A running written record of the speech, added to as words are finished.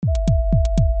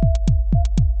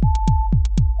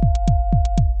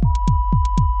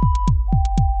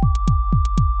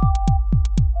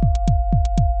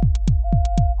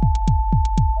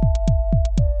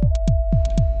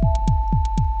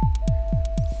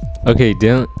Okay,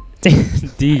 Dylan,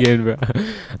 Deegan,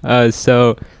 bro.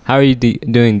 So how are you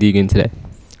doing, Deegan, today?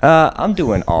 I'm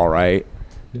doing all right.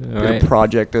 All Did right. a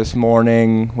project this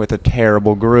morning with a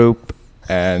terrible group,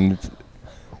 and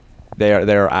they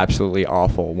are absolutely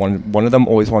awful. One of them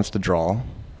always wants to draw,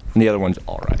 and the other one's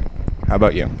all right. How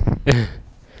about you?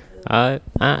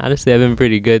 Honestly, I've been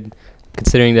pretty good,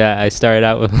 considering that I started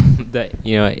out with the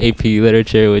AP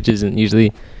literature, which isn't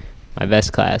usually my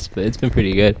best class, but it's been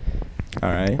pretty good. All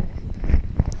right.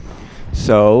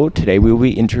 So today we will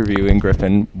be interviewing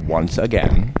Griffin once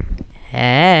again.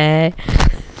 Hey.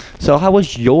 So how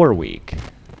was your week?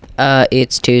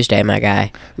 It's Tuesday, my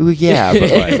guy. Ooh, yeah, but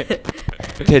like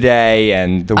today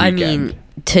and the I weekend. mean,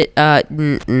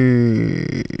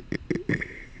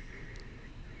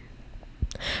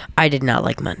 I did not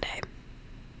like Monday.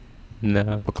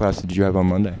 No. What class did you have on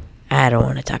Monday? I don't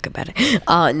want to talk about it.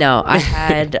 No, I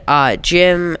had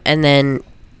gym, and then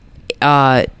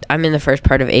I'm in the first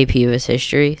part of AP US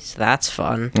history, so that's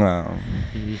fun. Oh,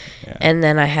 Mhm. yeah. And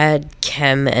then I had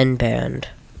chem and band.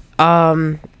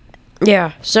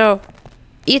 Yeah, so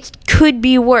it could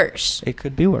be worse. It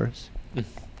could be worse.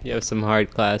 You have some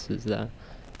hard classes, though.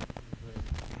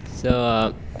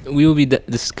 So we will be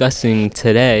discussing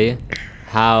today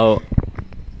how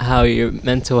your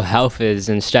mental health is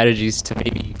and strategies to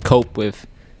maybe cope with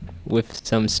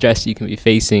some stress you can be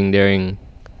facing during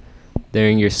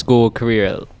your school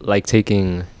career, like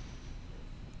taking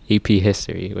AP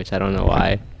history, which I don't know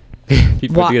why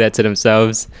people do that to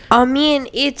themselves. I mean,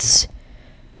 it's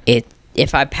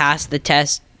if I pass the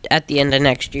test at the end of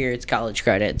next year, it's college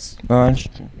credits.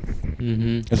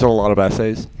 Mm-hmm. Is there a lot of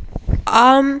essays?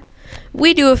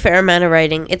 We do a fair amount of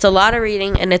writing. It's a lot of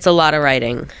reading and it's a lot of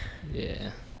writing.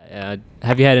 Yeah.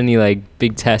 Have you had any like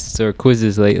big tests or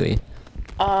quizzes lately?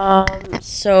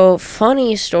 So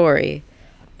funny story.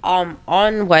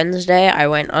 On Wednesday, I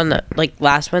went on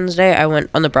last Wednesday, I went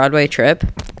on the Broadway trip,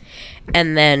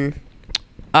 and then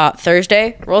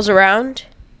Thursday rolls around.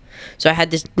 So I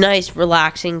had this nice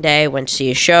relaxing day, went to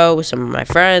see a show with some of my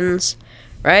friends,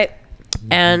 right?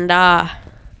 And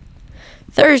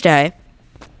Thursday,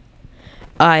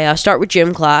 I start with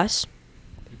gym class,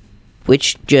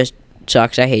 which just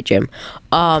sucks. I hate gym.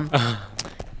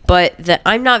 But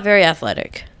I'm not very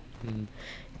athletic.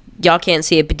 Y'all can't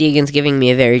see it, but Deegan's giving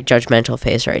me a very judgmental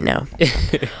face right now.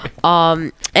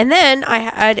 And then I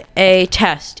had a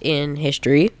test in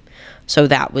history. So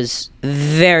that was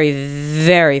very,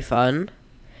 very fun.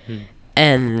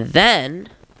 And then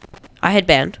I had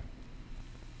band.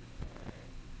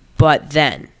 But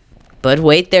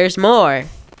wait, there's more.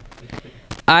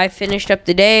 I finished up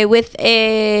the day with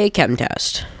a chem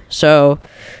test. So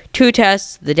 2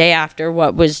 tests the day after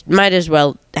what might as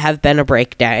well have been a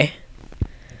break day.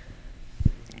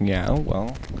 Yeah,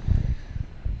 well.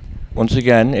 Once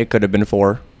again, it could have been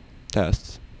 4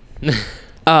 tests.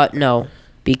 No,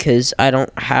 because I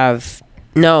don't have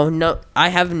I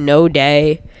have no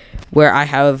day where I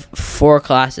have 4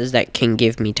 classes that can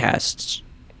give me tests.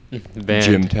 Band.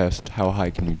 Gym test. How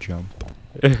high can you jump?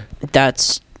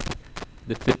 That's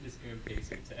The fitness gram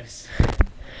pacer test.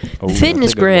 Oh, that's a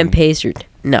fitness good gram one. pacer.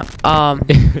 No. No,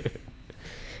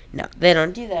 they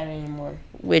don't do that anymore,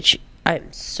 which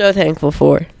I'm so thankful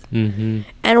for. Mm-hmm.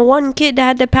 And one kid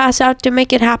had to pass out to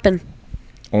make it happen.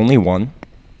 Only one?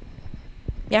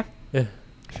 Yeah. Yeah.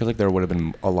 I feel like there would have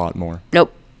been a lot more.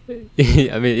 Nope. I mean,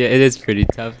 yeah, it is pretty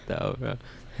tough though, bro.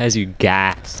 Has you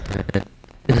gassed.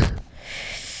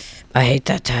 I hate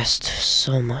that test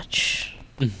so much.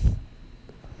 Well,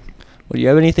 do you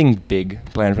have anything big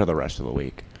planned for the rest of the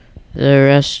week? The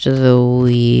rest of the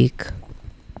week.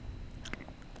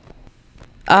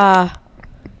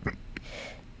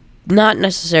 Not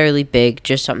necessarily big,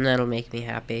 just something that'll make me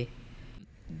happy.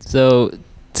 So,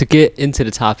 to get into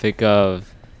the topic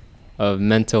of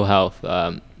mental health,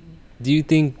 do you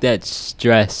think that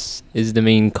stress is the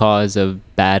main cause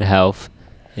of bad health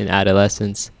in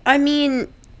adolescence? I mean,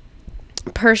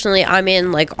 personally, I'm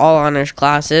in all honors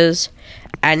classes,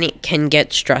 and it can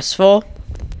get stressful.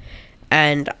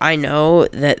 And I know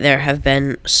that there have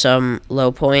been some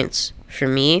low points for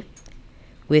me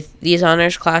with these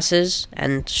honors classes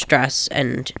and stress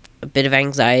and a bit of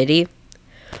anxiety.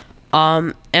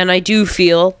 And I do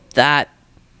feel that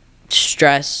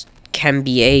stress can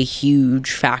be a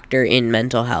huge factor in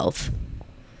mental health.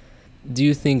 Do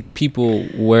you think people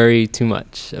worry too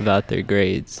much about their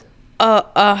grades?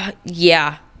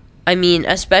 Yeah. I mean,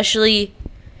 especially,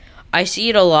 I see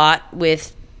it a lot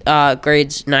with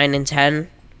grades 9 and 10.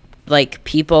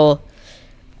 People,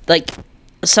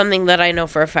 something that I know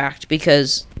for a fact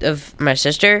because of my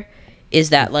sister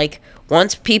is that,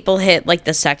 once people hit like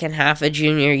the second half of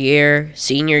junior year,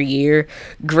 senior year,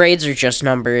 grades are just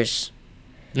numbers.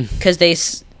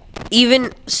 Because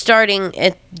even starting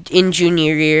in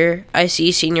junior year, I see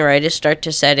senioritis start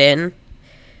to set in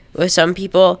with some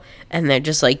people, and they're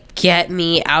just like, get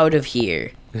me out of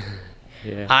here.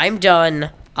 Yeah. I'm done.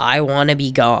 I want to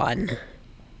be gone.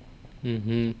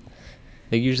 Like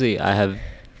usually I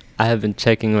have been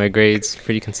checking my grades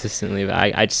pretty consistently, but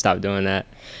I just stopped doing that.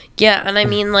 Yeah, and I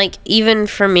mean, like, even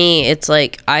for me, it's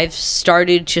like I've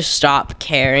started to stop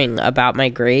caring about my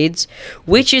grades,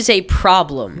 which is a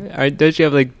problem. Don't you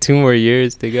have like 2 more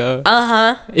years to go?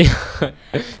 Yeah.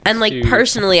 And, like, Shoot.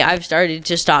 personally, I've started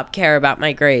to stop care about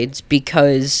my grades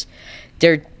because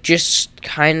they're just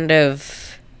kind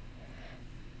of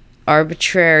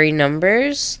arbitrary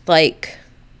numbers. Like,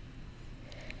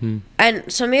 and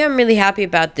something I'm really happy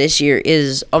about this year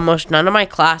is almost none of my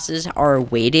classes are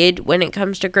weighted when it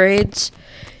comes to grades.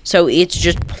 So it's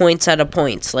just points out of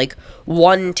points. Like,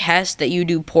 one test that you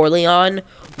do poorly on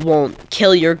won't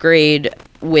kill your grade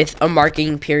with a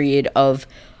marking period of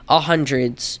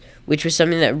 100s, which was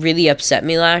something that really upset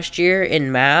me last year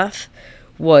in math,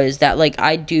 was that, like,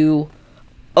 I do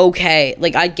okay.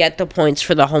 Like, I'd get the points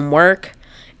for the homework,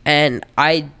 and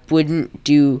I wouldn't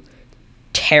do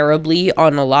terribly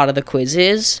on a lot of the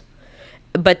quizzes,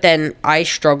 but then I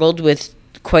struggled with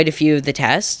quite a few of the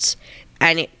tests,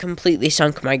 and it completely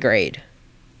sunk my grade.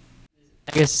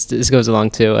 I guess this goes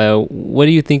along too. What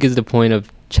do you think is the point of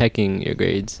checking your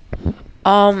grades?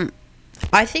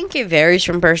 I think it varies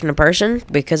from person to person,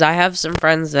 because I have some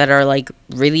friends that are like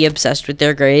really obsessed with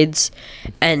their grades,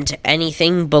 and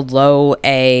anything below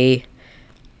a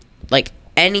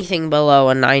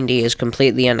 90 is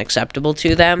completely unacceptable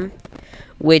to them,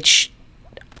 which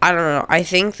I don't know. I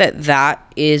think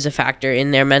that is a factor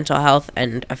in their mental health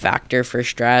and a factor for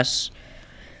stress.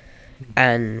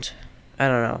 And I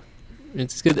don't know.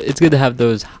 It's good to have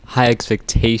those high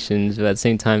expectations, but at the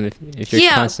same time, if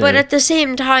you're constantly... but at the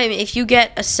same time, if you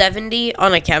get a 70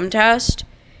 on a chem test,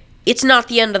 it's not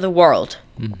the end of the world.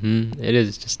 It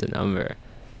is just a number.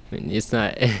 I mean, it's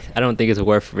not. I don't think it's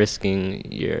worth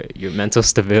risking your mental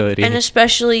stability. And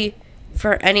especially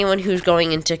for anyone who's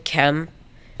going into chem,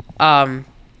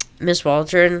 Miss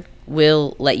Waldron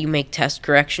will let you make test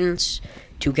corrections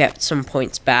to get some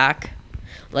points back.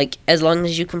 Like, as long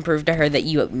as you can prove to her that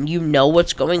you know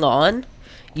what's going on,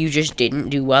 you just didn't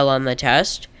do well on the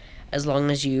test. As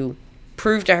long as you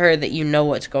prove to her that you know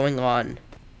what's going on,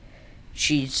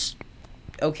 she's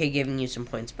okay giving you some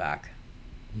points back.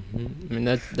 I mean,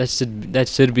 that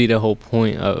should be the whole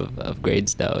point of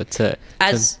grades, though.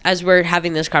 As we're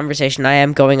having this conversation, I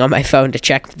am going on my phone to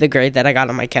check the grade that I got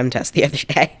on my chem test the other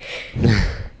day.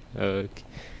 Okay.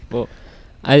 Well,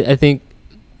 I think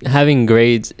having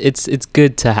grades, it's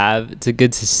good to have. It's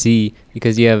good to see,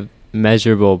 because you have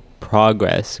measurable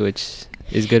progress, which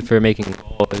is good for making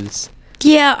goals.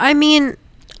 Yeah, I mean,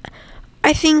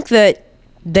 I think that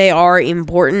they are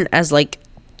important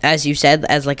as you said,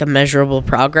 as like a measurable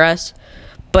progress.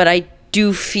 But I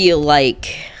do feel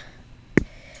like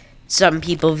some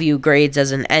people view grades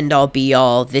as an end-all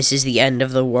be-all. This is the end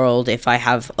of the world if I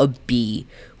have a B,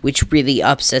 which really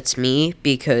upsets me,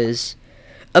 because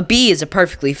a B is a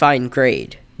perfectly fine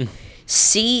grade.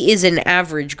 C is an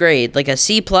average grade. Like a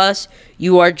C+,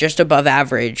 you are just above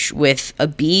average. With a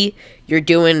B, you're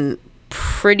doing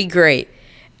pretty great.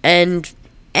 And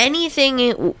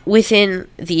anything within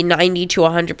the 90 to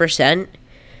 100%,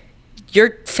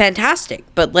 you're fantastic.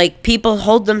 But, like, people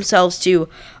hold themselves to,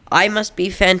 I must be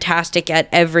fantastic at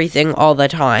everything all the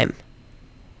time.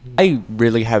 I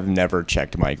really have never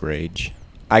checked my grades.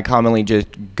 I commonly just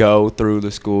go through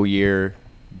the school year,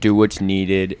 do what's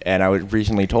needed, and I was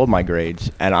recently told my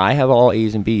grades, and I have all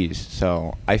A's and B's.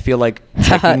 So I feel like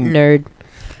Nerd.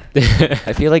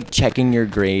 I feel like checking your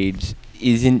grades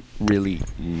isn't really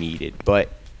needed. But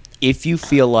if you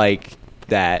feel like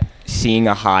that seeing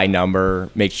a high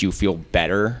number makes you feel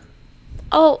better,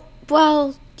 Oh,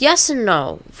 well, yes and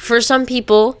no. For some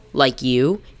people, like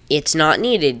you, it's not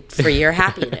needed for your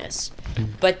happiness.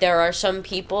 But there are some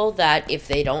people that if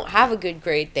they don't have a good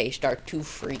grade, they start to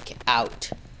freak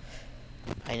out.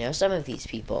 I know some of these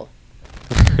people.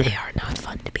 They are not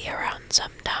fun to be around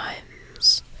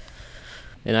sometimes.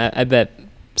 And I bet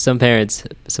some parents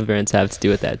have to do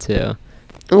with that too.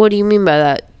 What do you mean by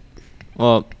that?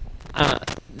 Well,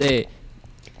 they,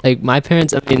 like, my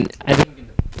parents, I mean, I think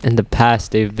in the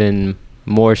past they've been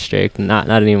more strict. Not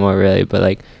anymore really, but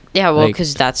like. Yeah, well, like,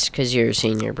 because you're a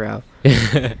senior, bro.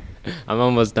 I'm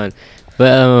almost done.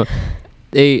 But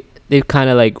they kind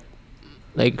of like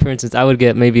for instance, I would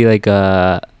get maybe like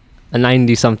a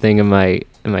 90 something in my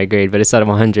in my grade, but it's not a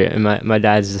 100, and my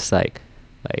dad's just like,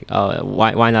 oh,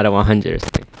 why not a 100 or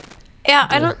something?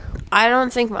 Yeah, I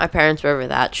don't think my parents were ever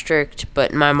that strict,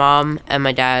 but my mom and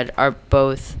my dad are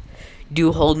both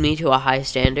do hold me to a high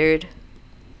standard.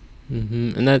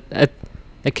 And that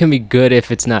can be good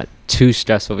if it's not too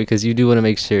stressful, because you do want to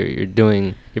make sure you're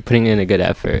putting in a good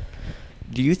effort.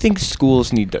 Do you think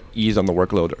schools need to ease on the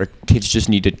workload, or kids just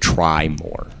need to try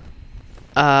more?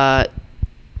 The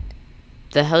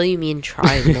hell you mean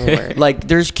try more? Like,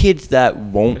 there's kids that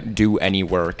won't do any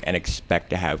work and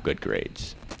expect to have good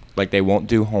grades. Like, they won't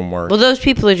do homework. Well, those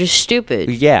people are just stupid.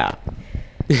 Yeah.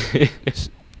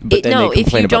 But then No, they if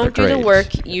complain you about don't their do the grades.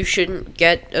 work, you shouldn't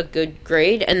get a good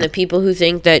grade. And the people who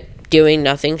think that doing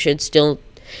nothing should still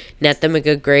net them a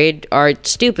good grade are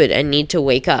stupid and need to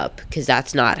wake up, because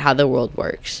that's not how the world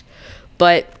works.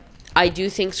 But I do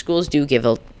think schools do give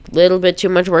a little bit too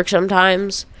much work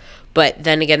sometimes. But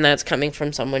then again, that's coming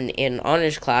from someone in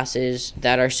honors classes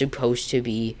that are supposed to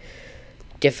be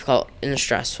difficult and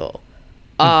stressful.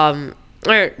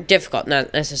 Or difficult,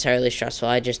 not necessarily stressful.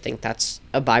 I just think that's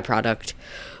a byproduct.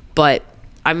 But,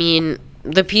 I mean,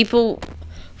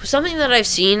 something that I've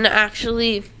seen,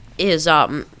 actually, is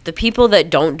the people that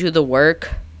don't do the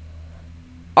work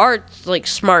are, like,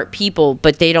 smart people,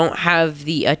 but they don't have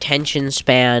the attention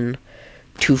span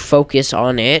to focus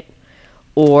on it,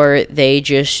 or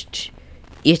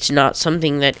it's not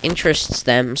something that interests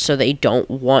them, so they don't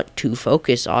want to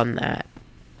focus on that.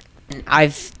 And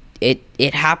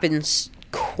it happens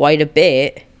quite a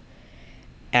bit,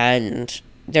 and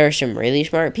there are some really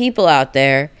smart people out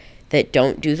there that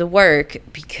don't do the work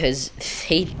because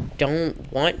they don't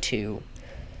want to,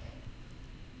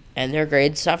 and their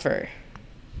grades suffer.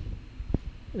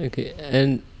 Okay,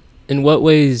 and in what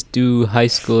ways do high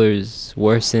schoolers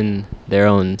worsen their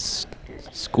own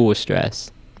school stress?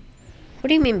 What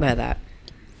do you mean by that?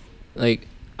 Like,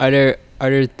 are there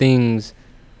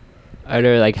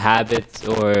like habits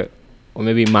or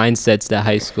maybe mindsets that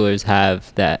high schoolers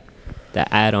have that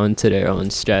add on to their own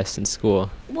stress in school?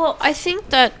 Well, I think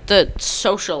that the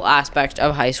social aspect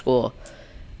of high school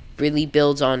really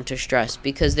builds on to stress,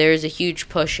 because there is a huge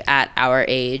push at our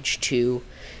age to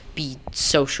be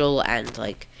social and,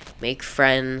 like, make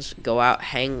friends, go out,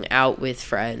 hang out with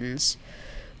friends,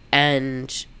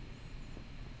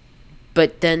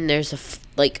 but then there's a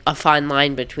fine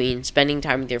line between spending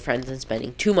time with your friends and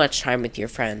spending too much time with your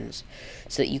friends,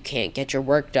 so that you can't get your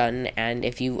work done. And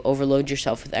if you overload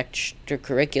yourself with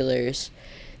extracurriculars,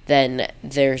 then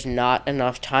there's not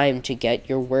enough time to get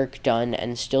your work done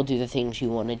and still do the things you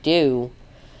want to do.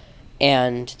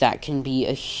 And that can be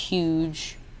a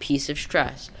huge piece of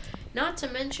stress. Not to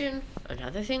mention,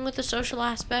 another thing with the social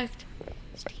aspect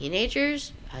is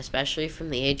teenagers, especially from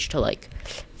the age to like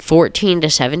 14 to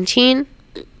 17,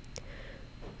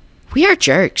 we are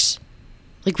jerks.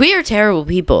 Like, we are terrible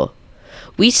people.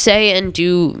 We say and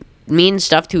do mean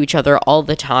stuff to each other all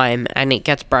the time, and it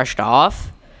gets brushed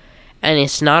off, and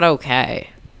it's not okay.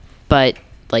 But,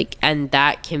 like, and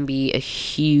that can be a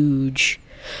huge,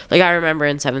 like, I remember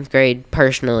in 7th grade,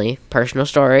 personal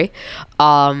story,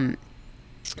 I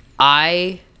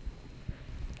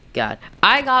got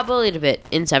bullied a bit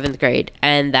in 7th grade,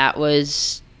 and that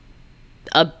was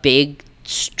a big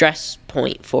stress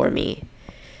point for me.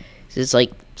 It's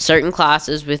like certain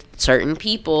classes with certain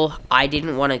people I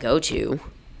didn't want to go to.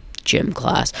 Gym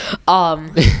class.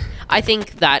 I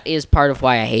think that is part of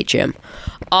why I hate gym.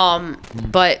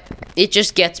 But it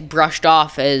just gets brushed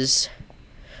off as,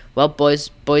 well, boys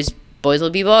will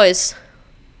be boys.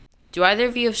 Do either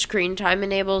of you have screen time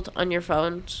enabled on your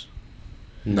phones?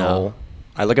 No.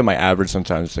 I look at my average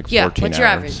sometimes. It's like 14 hours. What's your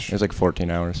average? It's like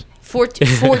 14 hours.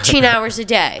 14 hours a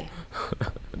day.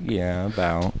 Yeah,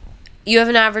 about. You have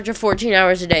an average of 14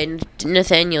 hours a day.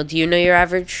 Nathaniel, do you know your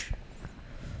average?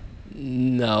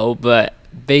 No, but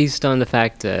based on the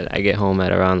fact that I get home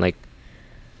at around like,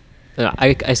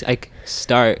 I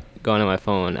start going on my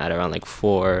phone at around like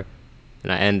 4,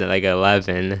 and I end at like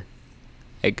 11.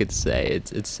 I could say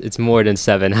it's more than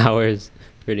 7 hours,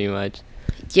 pretty much.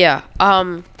 Yeah.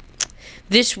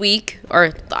 This week,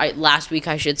 or last week,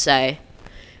 I should say,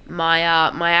 my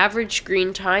average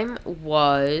screen time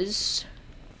was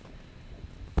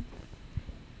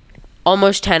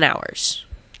almost 10 hours.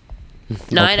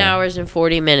 9 Okay. hours and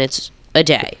 40 minutes a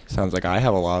day. Sounds like I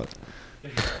have a lot.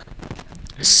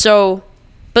 So,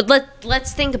 but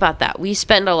let's think about that. We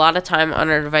spend a lot of time on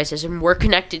our devices, and we're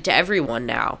connected to everyone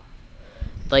now.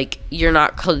 Like, you're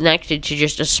not connected to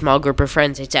just a small group of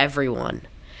friends, it's everyone.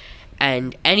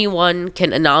 And anyone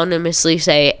can anonymously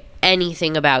say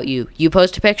anything about you. You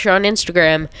post a picture on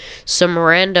Instagram, some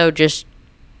rando just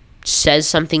says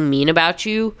something mean about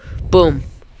you, boom,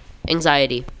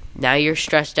 anxiety. Now you're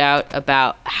stressed out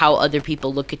about how other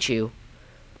people look at you.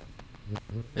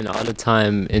 And all the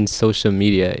time in social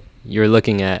media, you're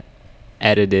looking at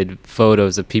edited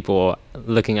photos of people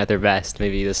looking at their best.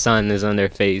 Maybe the sun is on their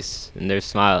face and they're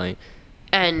smiling.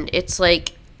 And it's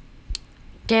like,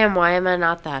 damn, why am I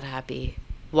not that happy?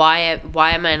 Why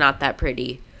am I not that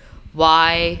pretty?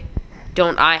 Why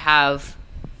don't I have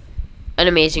an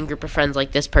amazing group of friends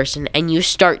like this person? And you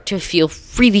start to feel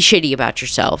really shitty about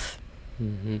yourself.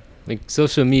 Like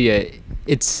social media,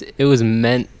 it was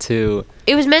meant to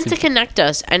connect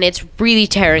us, and it's really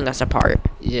tearing us apart.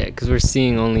 Yeah, because we're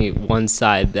seeing only one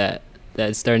side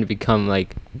that's starting to become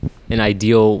like an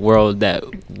ideal world that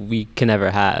we can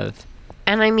never have.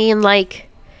 And I mean, like,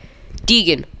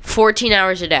 Deegan, 14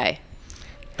 hours a day.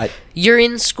 You're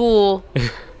in school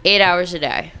 8 hours a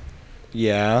day.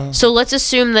 Yeah. So let's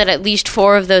assume that at least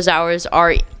 4 of those hours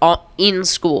are in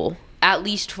school. At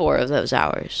least 4 of those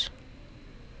hours.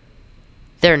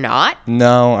 They're not?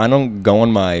 No, I don't go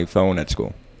on my phone at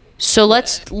school. So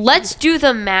let's do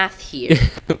the math here.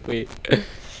 Wait.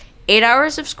 8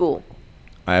 hours of school.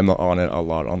 I'm on it a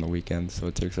lot on the weekends, so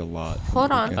it takes a lot.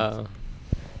 Hold on. Oh.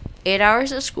 8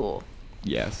 hours of school.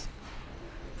 Yes.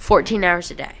 14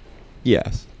 hours a day.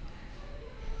 Yes.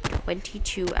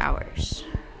 22 hours.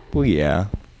 Well, yeah.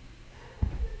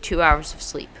 2 hours of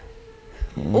sleep.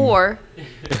 Or,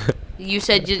 you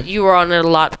said you were on it a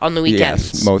lot on the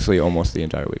weekends. Yes, mostly almost the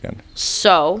entire weekend.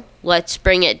 So, let's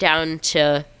bring it down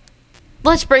to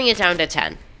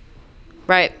 10.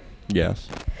 Right? Yes.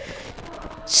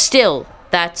 Still,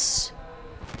 that's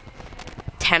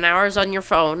 10 hours on your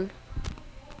phone,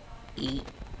 8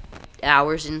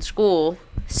 hours in school,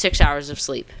 6 hours of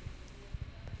sleep.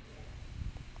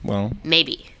 Well,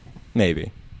 Maybe.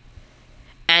 maybe.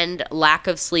 And lack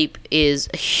of sleep is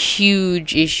a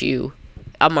huge issue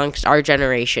amongst our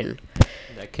generation.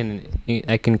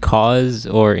 That can cause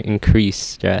or increase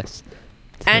stress.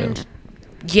 And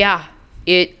yeah,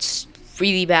 it's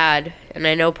really bad. And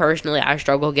I know personally I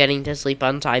struggle getting to sleep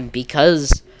on time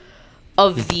because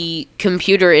of the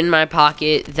computer in my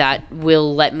pocket that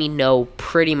will let me know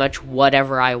pretty much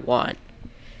whatever I want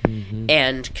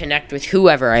and connect with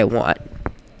whoever I want.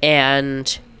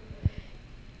 And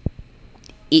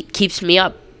it keeps me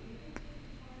up.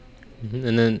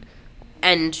 And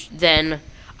then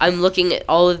I'm looking at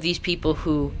all of these people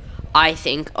who I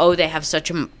think, oh, they have such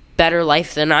a better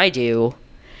life than I do.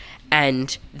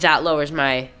 And that lowers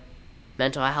my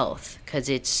mental health because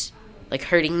it's like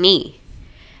hurting me.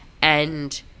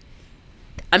 And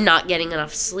I'm not getting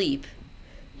enough sleep.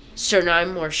 So now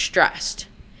I'm more stressed.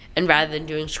 And rather than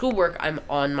doing schoolwork, I'm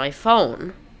on my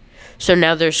phone. So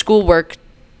now there's schoolwork,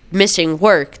 missing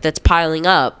work that's piling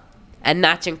up, and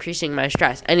that's increasing my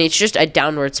stress. And it's just a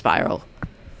downward spiral.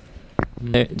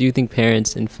 do you think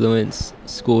parents influence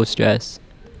school stress?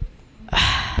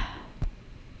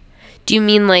 Do you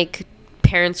mean like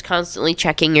parents constantly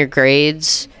checking your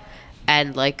grades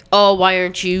and like, oh, why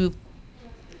aren't you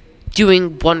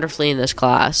doing wonderfully in this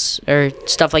class or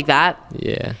stuff like that?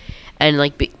 Yeah. And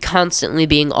like constantly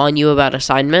being on you about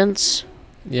assignments?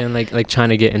 Yeah, and like trying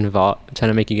to get involved, trying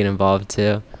to make you get involved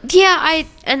too. Yeah,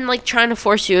 and like trying to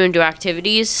force you into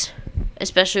activities,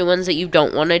 especially ones that you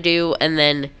don't want to do. And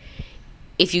then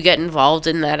if you get involved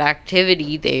in that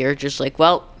activity, they are just like,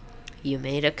 well, you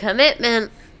made a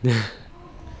commitment.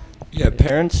 Yeah,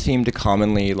 parents seem to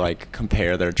commonly like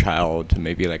compare their child to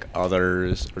maybe like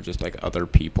others or just like other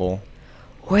people.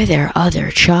 Or their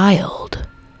other child.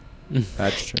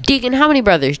 That's true. Deacon, how many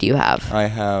brothers do you have? I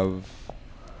have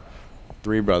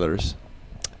 3 brothers.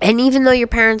 And even though your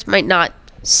parents might not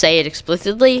say it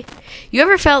explicitly, you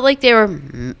ever felt like they were...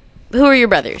 Who are your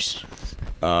brothers?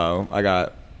 I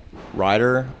got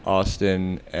Ryder,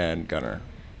 Austin, and Gunner.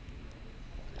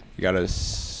 You got a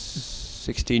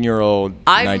 16-year-old, 19-year-old.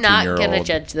 I'm not going to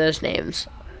judge those names.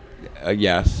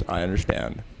 Yes, I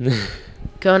understand.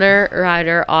 Gunner,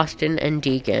 Ryder, Austin, and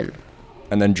Deacon.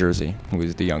 And then Jersey, who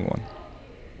is the young one.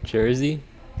 Jersey?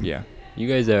 Yeah. You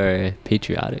guys are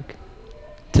patriotic.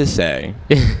 To say.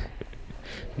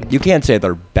 You can't say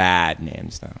they're bad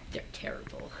names, though. They're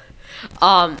terrible.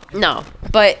 No.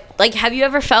 But, like, have you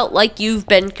ever felt like you've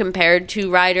been compared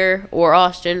to Ryder or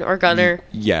Austin or Gunner?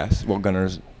 Yes. Well,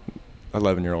 Gunner's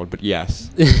 11-year-old, but yes.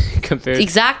 Compared.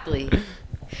 Exactly.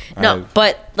 No,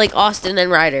 but, like, Austin and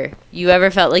Ryder, you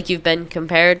ever felt like you've been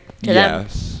compared to them?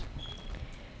 Yes.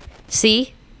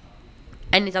 See?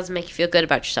 And it doesn't make you feel good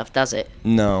about yourself, does it?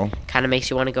 No. Kind of makes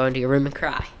you want to go into your room and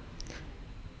cry.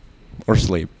 Or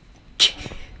sleep.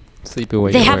 Sleep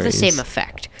away. They your have the worries. same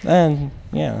effect. And,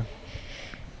 yeah.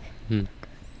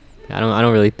 I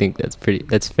don't really think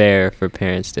that's fair for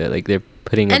parents to, like, they're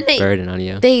putting a And burden on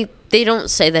you. They don't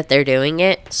say that they're doing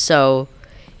it, so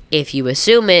if you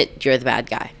assume it, you're the bad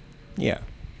guy. Yeah.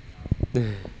 I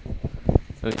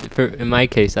mean, in my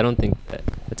case, I don't think that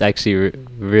it's actually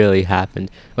really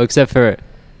happened. Well, except for,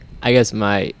 I guess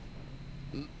my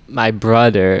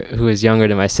brother, who is younger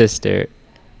than my sister,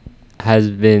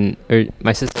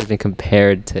 my sister's been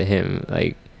compared to him.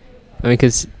 Like, I mean,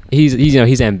 because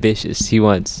he's ambitious. He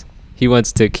wants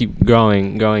to keep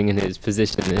growing in his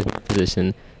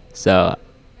position. So,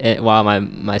 while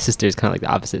my sister is kind of like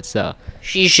the opposite. So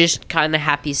She's just kind of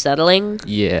happy settling.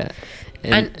 yeah,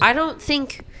 And I don't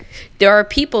think there are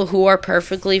people who are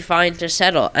perfectly fine to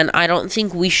settle, and I don't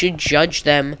think we should judge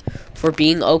them for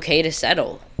being okay to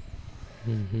settle.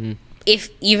 Mm-hmm.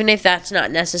 Even if that's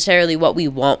not necessarily what we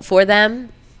want for them,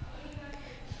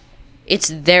 it's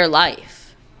their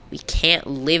life. We can't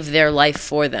live their life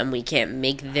for them. We can't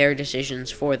make their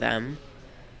decisions for them.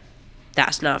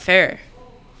 That's not fair.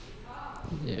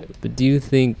 Yeah, but do you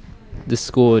think the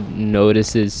school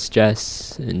notices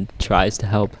stress and tries to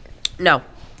help? No.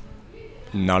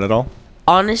 Not at all.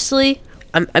 Honestly,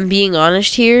 I'm being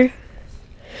honest here.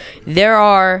 There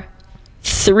are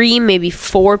 3, maybe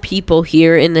 4 people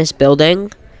here in this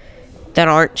building that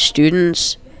aren't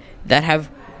students that have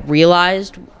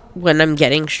realized when I'm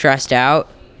getting stressed out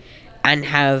and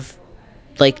have,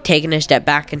 like, taken a step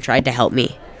back and tried to help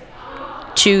me.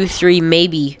 2, 3,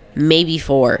 maybe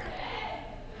 4.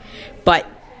 But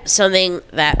something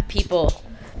that people,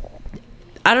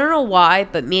 I don't know why,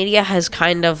 but media has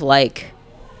kind of, like,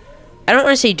 I don't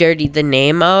want to say dirtied the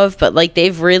name of, but, like,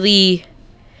 they've really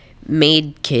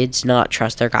made kids not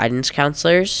trust their guidance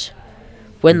counselors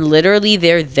when literally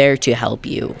they're there to help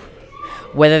you,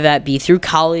 whether that be through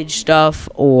college stuff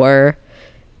or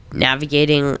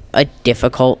navigating a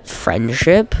difficult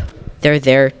friendship. They're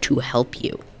there to help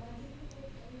you.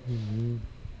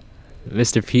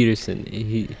 Mr. Peterson,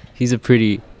 he's a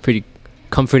pretty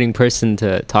comforting person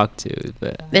to talk to.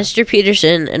 But Mr.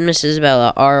 Peterson and Miss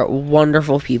Isabella are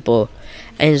wonderful people,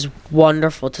 and it's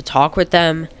wonderful to talk with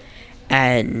them,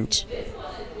 and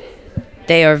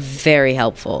they are very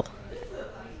helpful.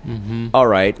 All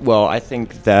right. Well, I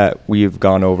think that we've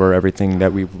gone over everything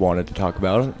that we wanted to talk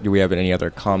about. Do we have any other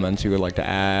comments you would like to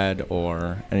add,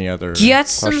 or any other Get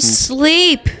some questions?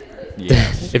 sleep.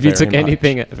 Yes, if you very took much.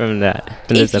 anything from that,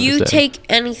 from If this you episode, take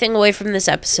anything away from this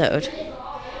episode,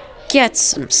 get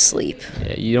some sleep.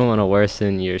 yeah, you don't want to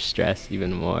worsen your stress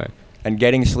even more. And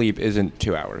getting sleep isn't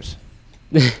 2 hours.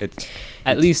 It's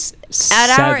At least At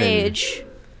 7. our age,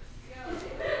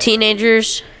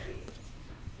 teenagers,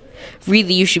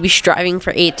 really, you should be striving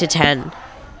for 8 to 10.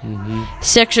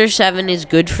 6 or 7 is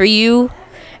good for you.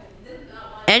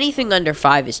 Anything under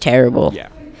 5 is terrible. yeah,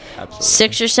 absolutely.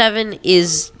 6 or 7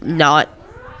 is not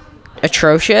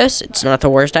atrocious. It's not the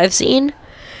worst I've seen.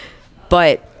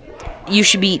 But you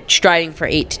should be striving for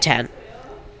 8 to 10.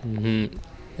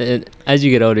 And as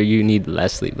you get older, you need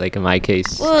less sleep. Like in my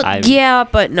case, Well, yeah,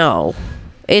 but no.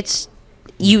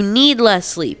 You need less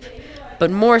sleep. But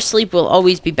more sleep will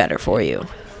always be better for you.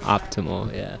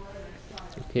 optimal. Yeah.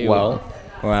 Okay, Well,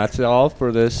 that's all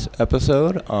for this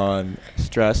episode on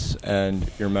stress and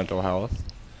your mental health.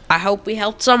 I hope we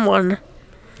helped someone.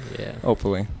 yeah.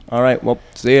 Hopefully. All right. Well,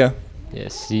 see ya. Yeah.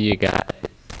 See you guys.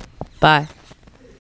 Bye.